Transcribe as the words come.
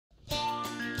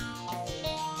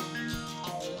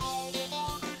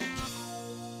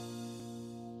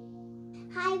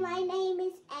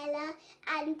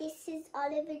and this is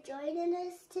Oliver joining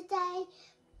us today.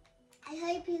 I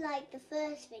hope you liked the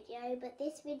first video, but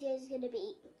this video is going to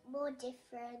be more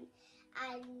different,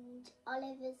 and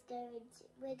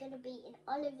we're going to be in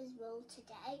Oliver's world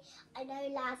today. I know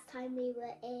last time we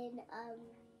were in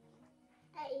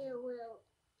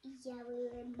we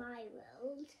were in my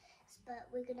world, but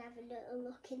we're going to have a little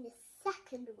look in the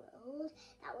second world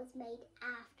that was made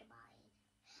after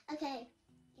mine. Okay,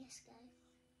 let's go.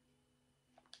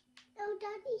 Oh,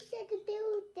 Daddy said to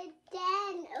build the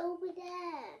den over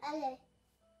there. Okay,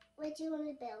 where do you want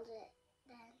to build it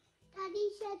then? Daddy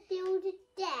said build a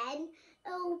den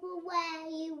over where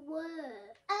you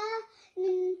were.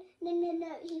 No,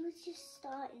 he was just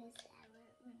starting us there, I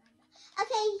don't remember.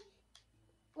 Okay,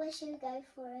 where should we go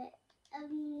for it?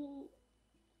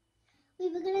 We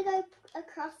were going to go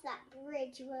across that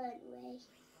bridge, weren't we?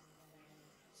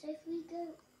 So if we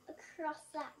go across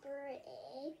that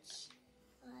bridge...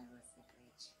 Where was the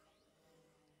bridge?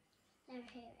 There,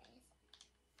 here it is.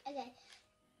 Okay.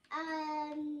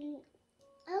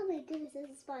 Oh my goodness,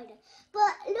 there's a spider.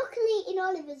 But luckily in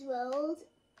Oliver's world,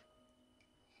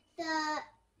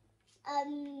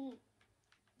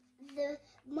 the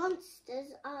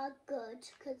monsters are good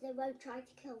because they won't try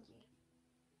to kill you.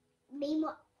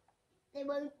 Meanwhile, they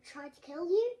won't try to kill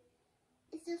you.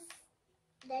 It's just,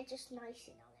 they're just nice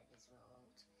in Oliver's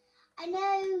world. I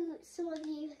know some of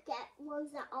you get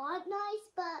ones that aren't nice,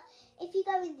 but if you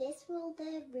go in this world,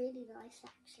 they're really nice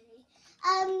actually.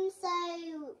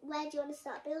 So where do you want to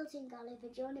start building, Oliver?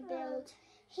 Do you want to build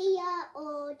here,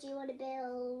 or do you want to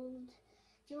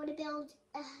build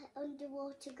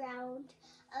underwater ground,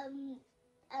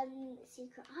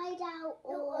 secret hideout,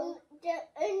 or the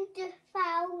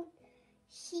underground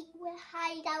secret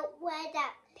hideout where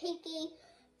that piggy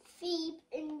feed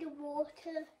in the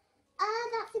water?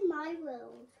 That's in my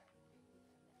world.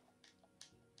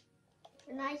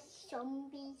 Nice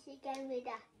zombies again with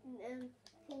that female.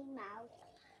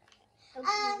 I do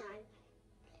not like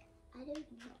them.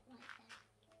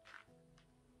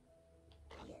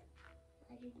 Yeah,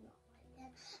 I do not like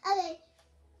them. Okay.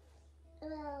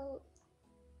 Well,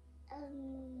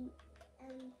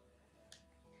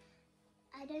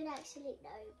 I don't actually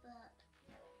know, but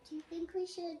do you think we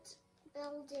should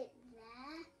build it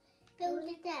there? Build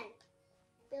it then.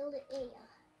 Build it here.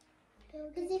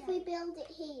 Because if we build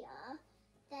it here,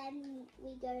 then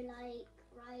we go like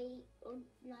right on,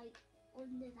 like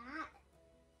under that.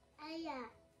 Yeah.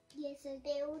 Yeah. So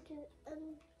build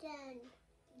then.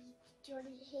 Do you want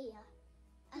it here?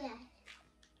 Okay. Yeah.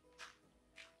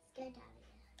 Let's go down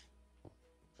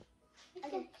here.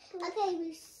 Okay. Okay. We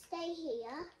stay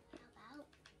here. How about?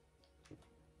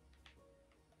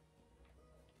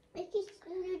 Make it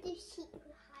the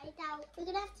secret hideout. We're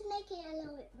gonna have to make it a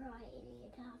little bit bright in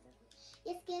here, don't we?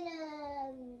 Let's get a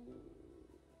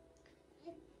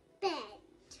bed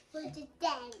for the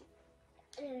den.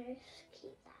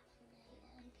 Keep that for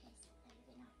later in case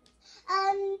anything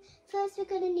happens. First we're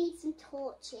gonna need some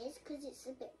torches because it's a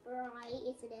bit bright,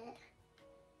 isn't it?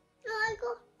 Oh, I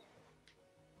got.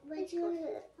 Where do you want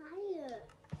the fire?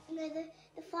 No,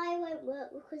 the fire won't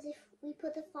work because if we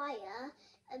put the fire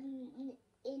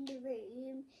in the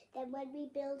room, then when we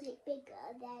build it bigger,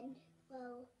 then,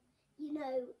 well, you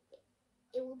know,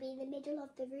 it will be in the middle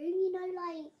of the room, you know,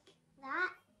 like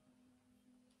that.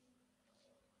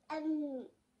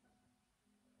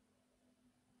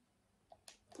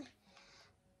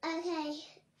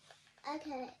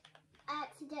 Okay, I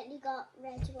accidentally got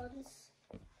red ones.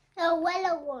 Oh,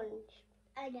 yellow ones.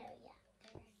 I know, yeah,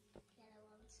 yellow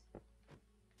ones.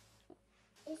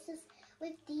 It's just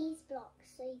with these blocks,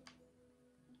 so you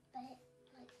put it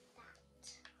like that.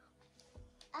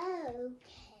 Okay.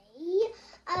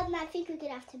 I think we're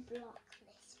gonna have to block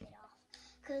this bit off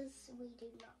because we do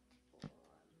not.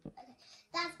 Okay,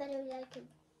 that's better. Like a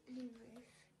blue roof.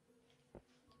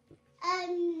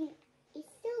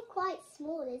 It's still quite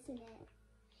small, isn't it?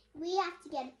 We have to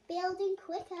get a building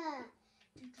quicker.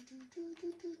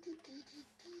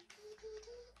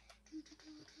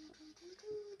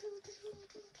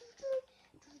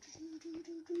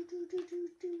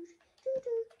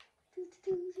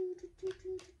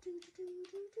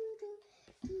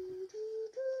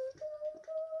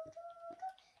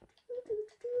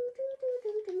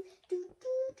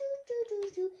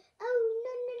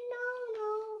 Oh no!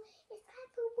 It's time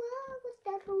for work with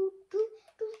that who do.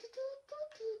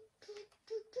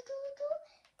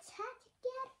 It's time to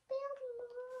get built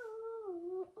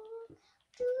more.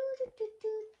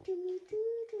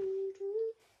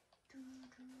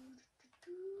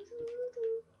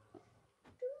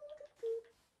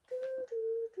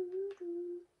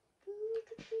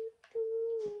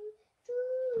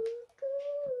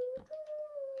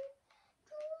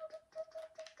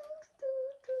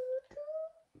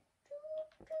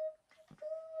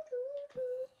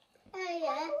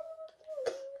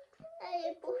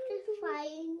 fire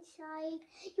inside.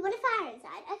 You want a fire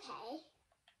inside? Okay.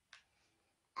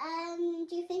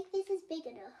 Do you think this is big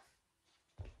enough?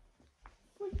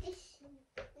 Put this in.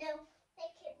 No,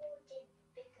 make it more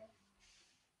bigger.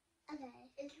 Okay.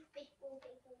 A little bit more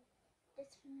bigger.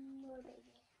 Just more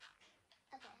bigger.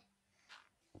 Okay.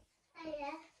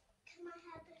 Hiya. Can I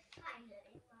have a fire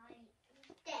in my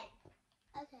den?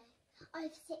 Okay.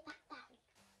 I'll sit back down.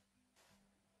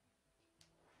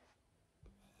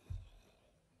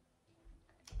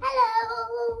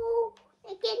 Hello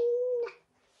again.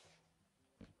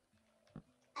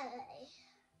 Okay.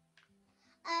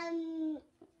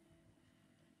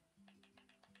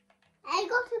 I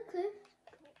got a clue.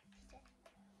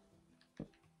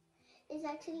 It's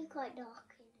actually quite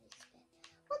dark in this bit.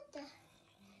 What the?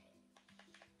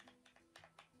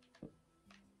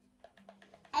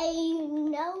 I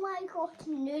know I got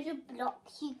another block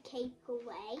to take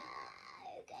away.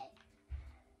 Okay.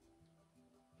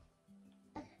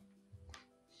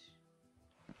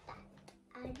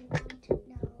 I want to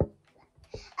know that.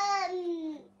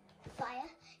 Fire.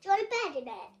 Do you want a bed in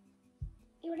it?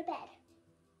 You want a bed?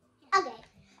 Yeah. Okay.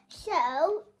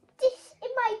 So this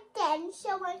is my den, so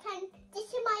I can. This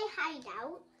is my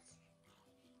hideout. Let's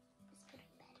put a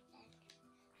bed then.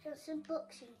 Got some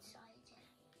books inside it.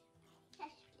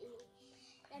 Yes, please.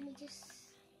 Let me just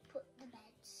put the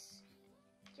beds.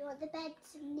 Do you want the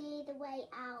beds near the way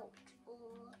out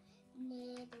or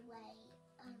near the way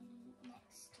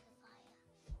next to the fire?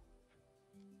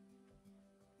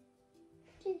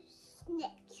 Just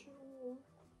next to.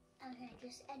 Okay,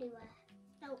 just anywhere.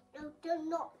 No,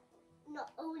 not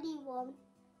only one.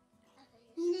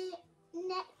 Okay,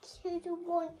 next to the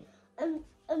one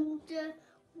the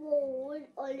wall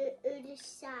on the other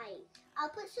side. I'll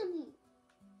put some.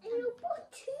 I'll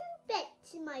put 2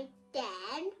 beds in my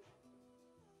den.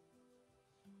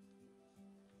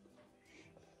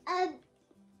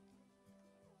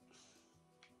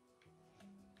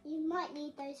 You might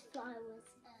need those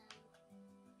flowers.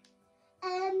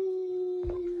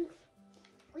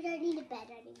 We don't need a bed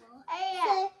anymore.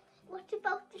 So, what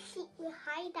about the secret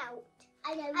hideout?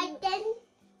 I know.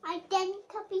 I then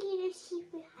can be in a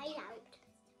secret hideout.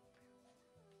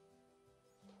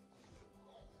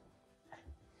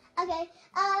 Okay.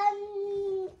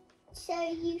 So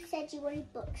you said you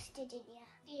wanted books, didn't you?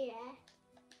 Yeah.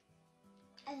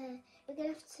 We're gonna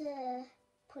have to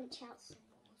punch out some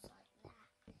walls like that.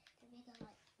 Then we go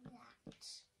like that.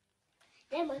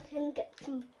 Then we can get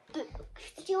some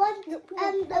books. Do you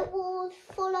want a wall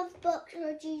full of books,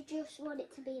 or do you just want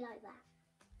it to be like that?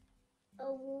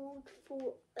 A wall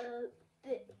full of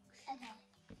books. Okay.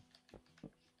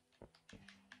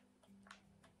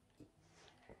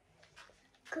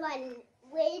 Because I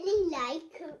really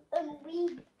like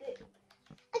read books.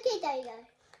 Okay, there you go.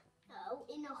 No,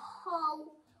 in a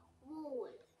whole wall.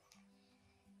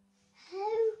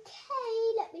 Okay,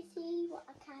 let me see what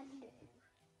I can do.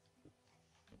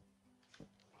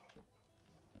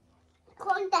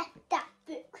 Can't let that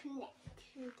book next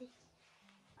to this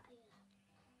fire.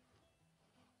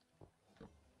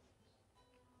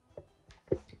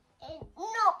 It's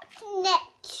not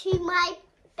next to my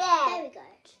bed. There we go.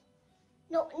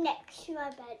 Not next to my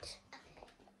bed. Okay.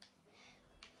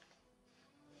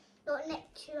 Not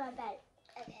next to my bed.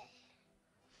 Okay.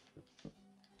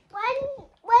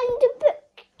 When the book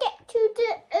get to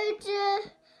the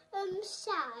other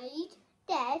side,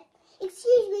 then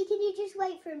excuse me, can you just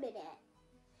wait for a minute?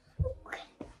 Okay.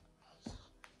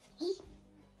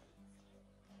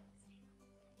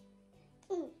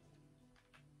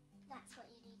 That's what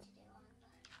you need to do,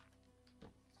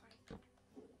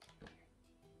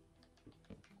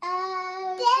 Then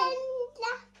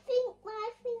I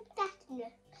think that's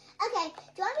enough. Okay,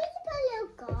 do you want me to put a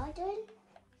little garden?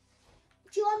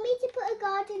 Do you want me to put a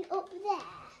garden up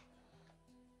there?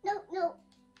 No.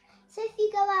 So if you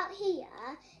go out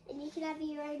here, then you can have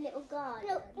your own little garden.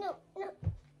 No.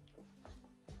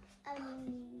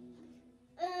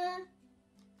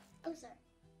 Oh, sorry.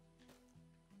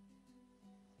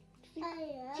 Do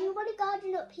you want a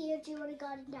garden up here, or do you want a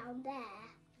garden down there?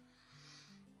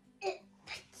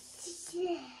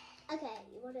 Okay,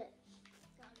 you want a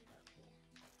garden up here.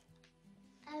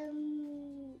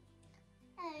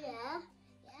 Yeah.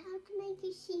 How to make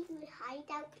a secret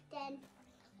hideout then?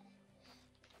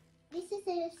 This is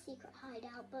a secret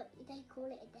hideout, but they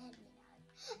call it a den,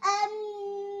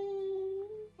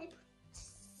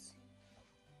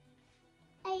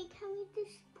 Hey, can we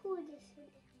just pour this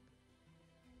in?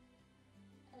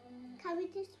 Can we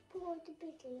just pause the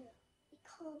video? We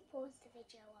can't pause the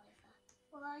video either.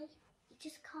 Why? You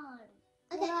just can't.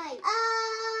 Okay. Why?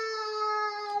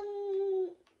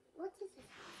 What is this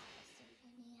in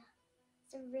here?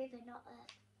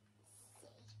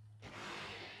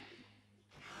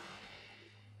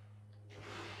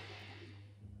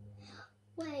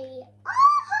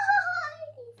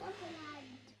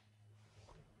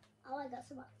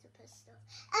 some octopus stuff.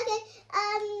 Okay,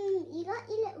 you got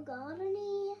your little garden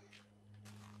here.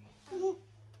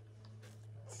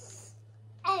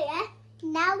 Oh yeah,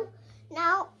 now,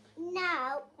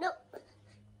 look.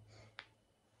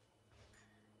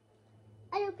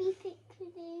 I'll be fit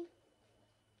today.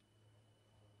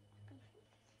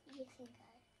 You think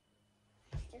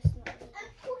just not really.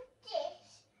 And put this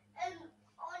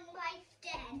on my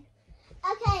stand.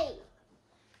 Okay.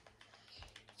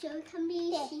 So it can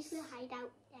be the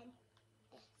hideout then.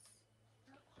 This.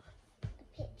 The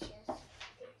pictures.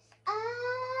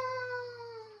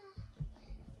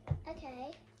 Okay.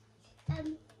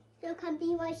 So it can be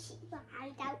my secret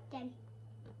hideout then.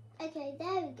 Okay,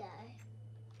 there we go.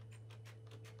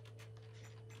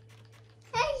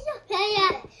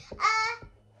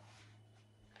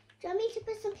 Do you want me to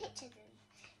put some pictures in?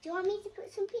 Do you want me to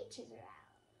put some pictures around?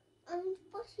 I'm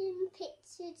putting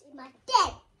pictures in my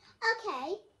den.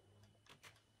 Okay.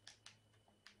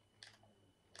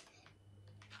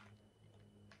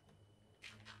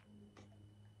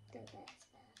 It's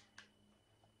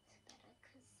better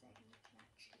because then you can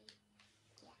actually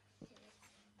get to it.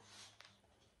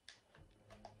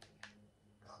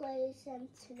 Close them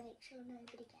to make sure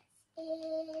nobody gets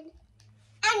in.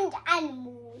 And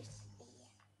animals.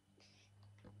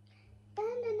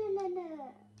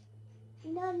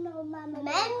 No, Mama.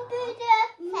 Remember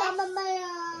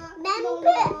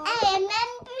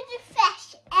the fresh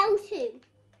L2.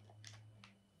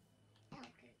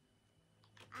 L2.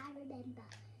 I remember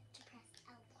to press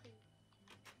L2.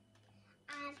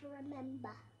 I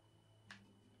remember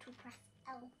to press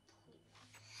L2.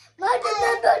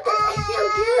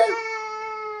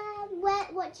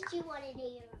 What did you want in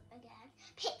here again?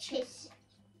 Pictures.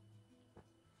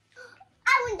 I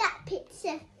want that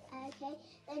picture. Okay,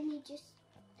 then you just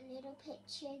a little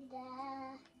picture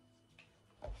there.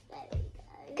 There we go.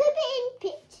 Could be in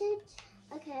pictures.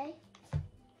 Okay.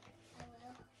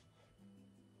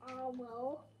 I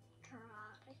will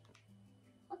try.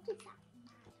 What is that?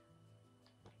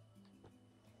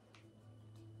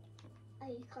 Oh,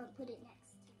 you can't put it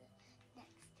next to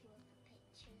other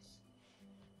pictures.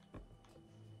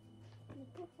 You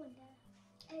put one there.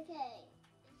 Okay.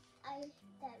 There we go.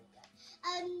 There we go.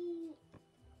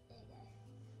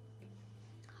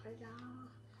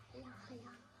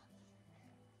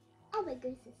 Oh my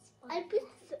goodness. I put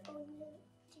it on there.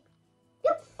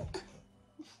 Yep.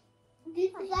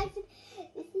 This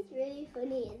is really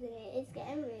funny, isn't it? It's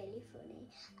getting really funny.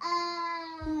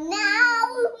 Now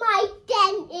my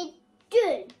den is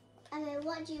done. Okay,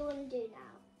 what do you want to do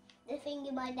now? The thing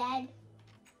in my den.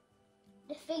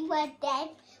 The thing in my den.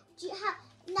 Do you have?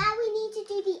 Now we need to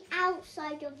do the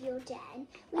outside of your den.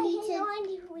 We need to.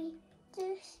 If we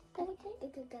just go.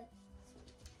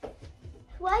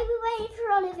 Why are we waiting for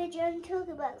Oliver John to talk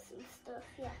about some stuff?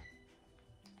 Yeah.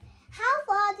 How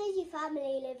far does your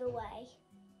family live away?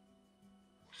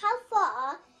 How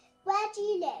far? Where do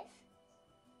you live?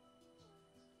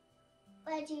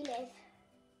 Where do you live?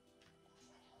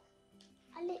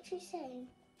 I'm literally saying.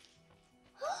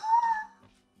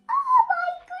 Oh my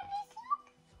goodness, look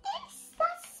at this.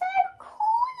 That's so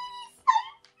cool and it's so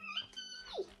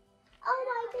pretty. Oh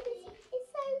my goodness,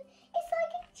 it's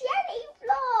like a jelly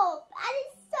blob and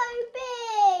it's so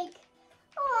big.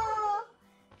 Oh,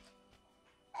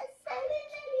 that's so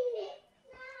cute.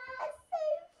 That's so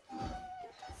cute,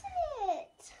 isn't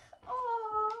it?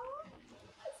 Oh,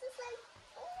 this is like,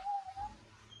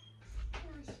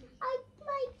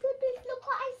 my goodness, look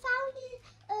what I found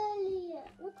earlier.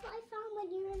 Look what I found when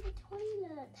you were in the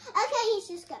toilet. Okay, let's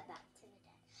just get back to the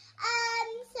den.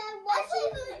 So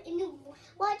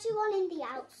what do you want in the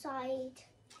outside?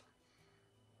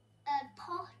 A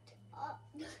pot of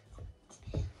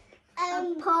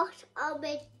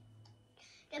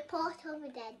the pot of a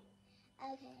den.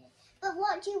 Okay. But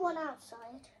what do you want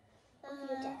outside of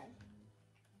your den?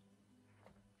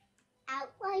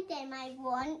 Outside den I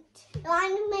want. No,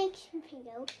 I'm gonna make something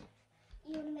else.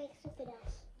 You wanna make something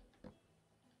else?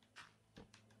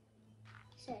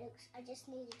 So it looks, I just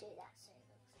need to do that so it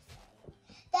looks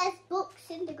the same. There's books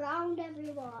in the ground,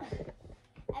 everyone.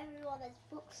 Everyone, there's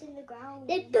books in the ground.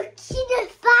 There's books in the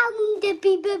ground,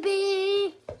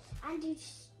 baby. And you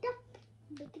stop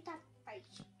making that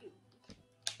face, dude.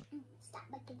 Stop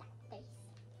making that face.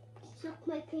 Stop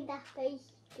making that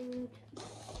face, dude.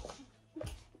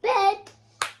 Bed.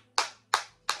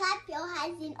 Clap your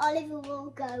hands and Oliver will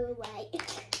go away.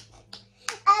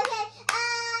 Okay,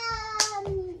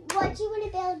 what do you want to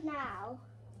build now?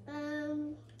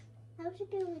 How to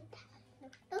build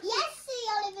that? Yes, see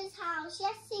Oliver's house.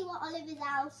 Yes, see what Oliver's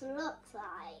house looks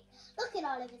like. Look at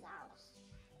Oliver's house.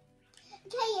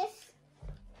 Okay, yes.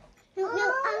 No, my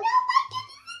goodness.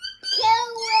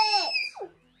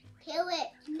 Kill it.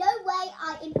 No way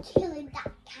I am killing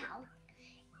that cow.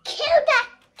 Kill that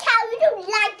cow. You don't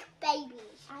like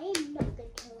babies. I am not going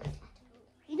to kill it at all.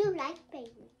 You don't like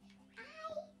babies. I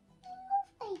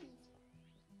love babies.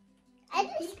 And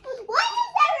why is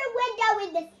there a window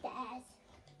in the stairs?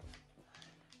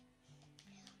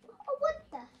 Oh, what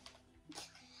the?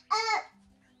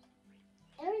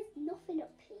 There is nothing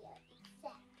up here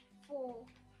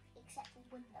except for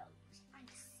windows.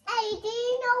 Hey, do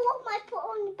you know what I put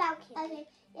on the balcony? Okay,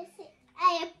 yes.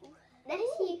 Hey, let me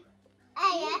see.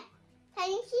 Hey, can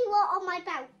you see what on my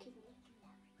balcony?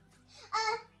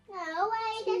 No,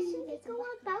 wait, let's go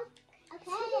on balcony.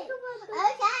 Okay.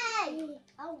 Okay.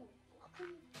 Oh.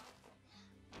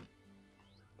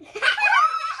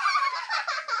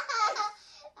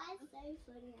 That's so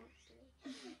funny, actually.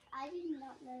 I did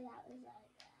not know that was like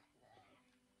that.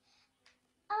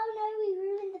 Oh no, we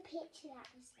ruined the picture that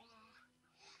was there.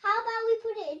 How about we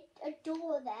put it a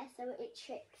door there so it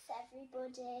tricks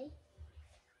everybody?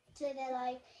 So they're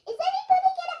like, is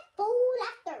anybody gonna fall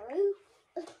off the roof?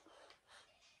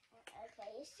 Okay,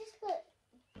 let's just put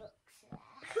books there.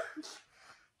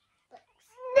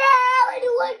 No, I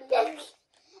don't want books.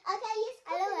 Okay,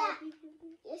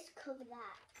 let's cover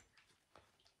that.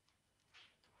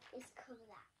 Let's cover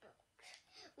that book.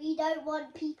 We don't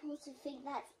want people to think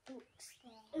that's books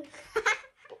there. Books.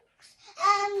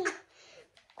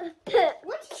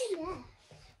 What is in there?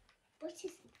 What is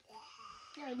there?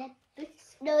 No, that's books.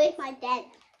 No, it's my den.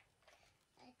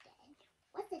 A den.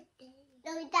 What's a den?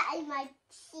 No, that is my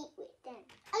secret den.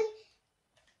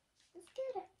 Let's do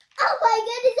that. Oh my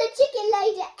goodness, a chicken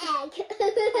laid an egg. Chicken.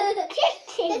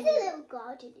 There's a little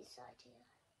garden inside here.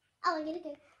 Oh, I'm gonna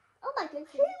go. Oh my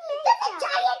goodness. There's a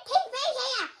giant TV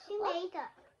here. Who made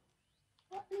that?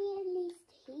 What is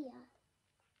here?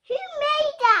 Who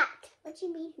made that? What do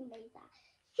you mean who made that?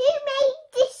 Who made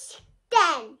this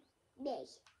den? Me.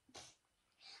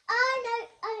 Oh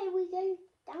no, we go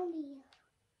down here.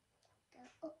 Go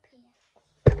up here.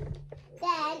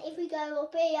 Then if we go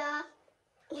up here,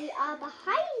 we are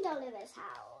behind Oliver's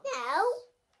house. No,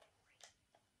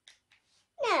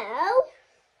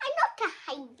 I'm not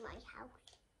behind my house.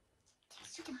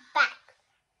 Just to the back.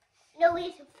 No,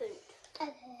 it's a food.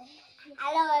 Okay.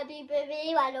 Hello,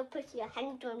 everybody. I don't put your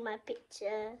hand on my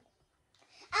picture.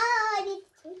 Oh, I need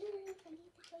the toilet.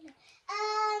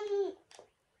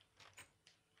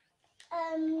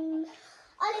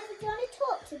 Oliver, do you want to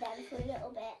talk to them for a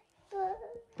little bit?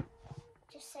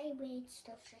 Just say weird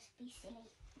stuff, just be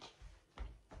silly.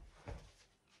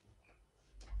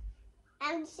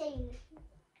 I'm saying,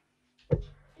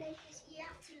 because you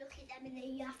have to look at them and then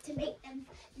you have to make them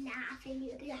laugh and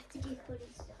you have to do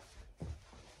funny stuff.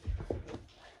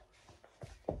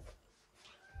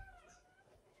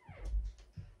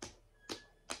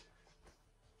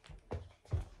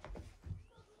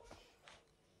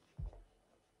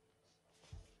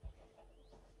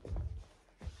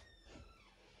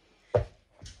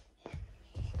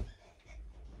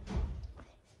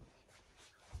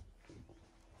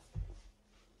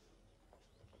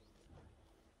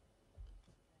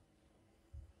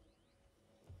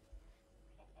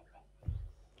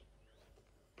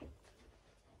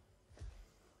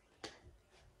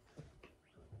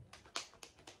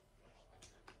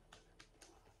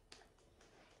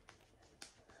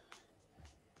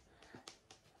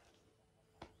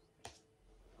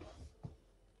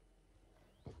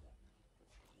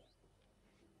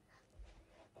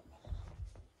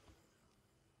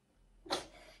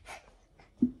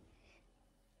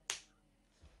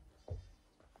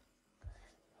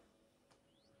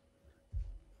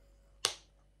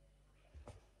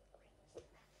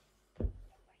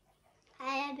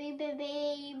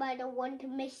 Baby, I don't want to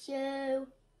miss you.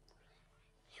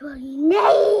 Your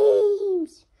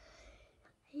names.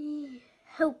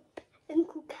 Hope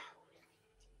Uncle Cow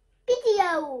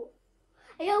video.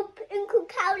 I hope Uncle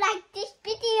Cow liked this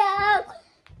video.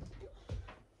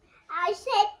 I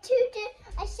said to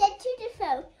the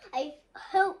phone. I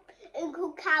hope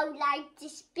Uncle Cow liked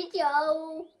this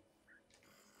video.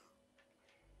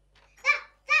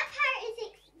 That part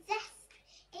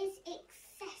is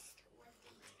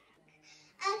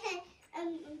okay,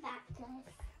 I'm back, guys.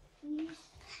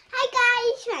 Hi,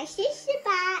 guys. My sister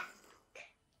back.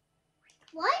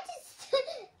 Why does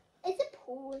it's a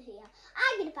pool here?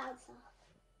 I'm gonna bounce off.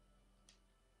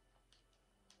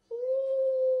 Whee!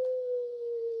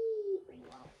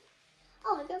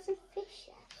 Oh, I got some fish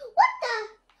there. What the?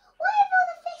 Why have all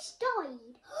the fish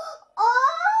died?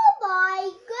 Oh my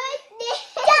goodness!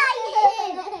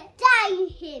 Die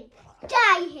him!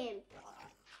 Die him!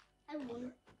 I won.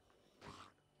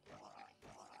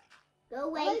 Go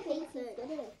away, Peter.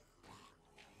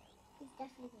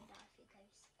 definitely going to die if he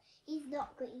goes. He's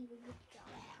not good even with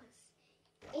die.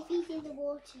 If he's in the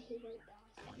water, he won't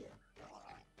die.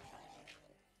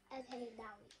 Okay,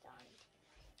 now he's died.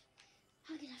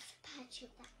 I'm going to have to patch up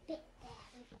that bit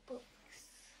there with books.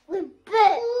 With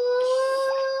books!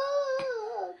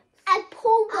 And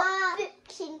Paul got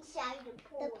books inside the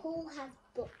pool. The pool has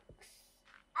books.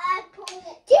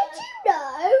 Did you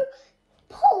know,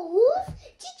 pools,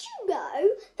 did you know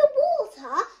the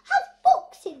water has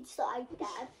books inside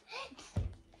them?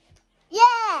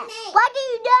 Yeah. Mate. What do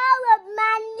you know of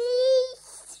my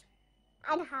niece?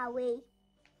 And Howie.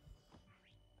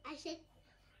 I said,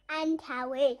 and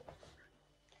Howie.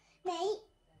 Mate,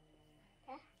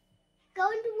 yeah. Go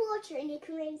in the water and you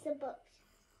can read some books.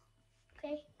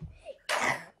 Okay?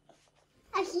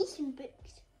 I see some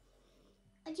books.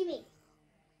 What do you mean?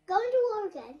 Go in the water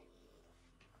again.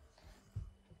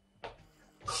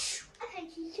 I can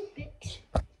see some books.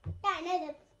 Yeah, I know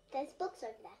that there's books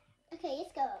over there. Okay,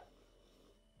 let's go up.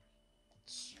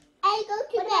 Hey, go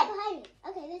to bed. Behind me?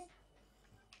 Okay, let's...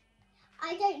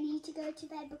 I don't need to go to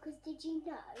bed because did you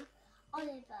know,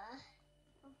 Oliver,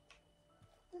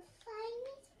 the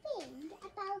finest thing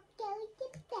about going to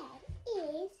bed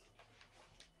is...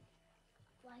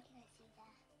 Why can I see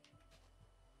that?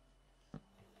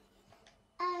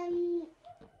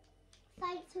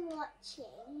 Thanks for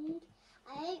watching.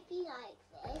 I hope you like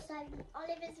this.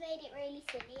 Oliver's made it really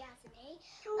silly, hasn't he?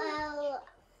 Well,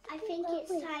 I think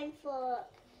it's time for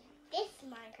this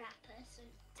Minecraft person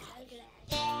to go to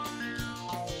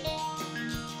bed.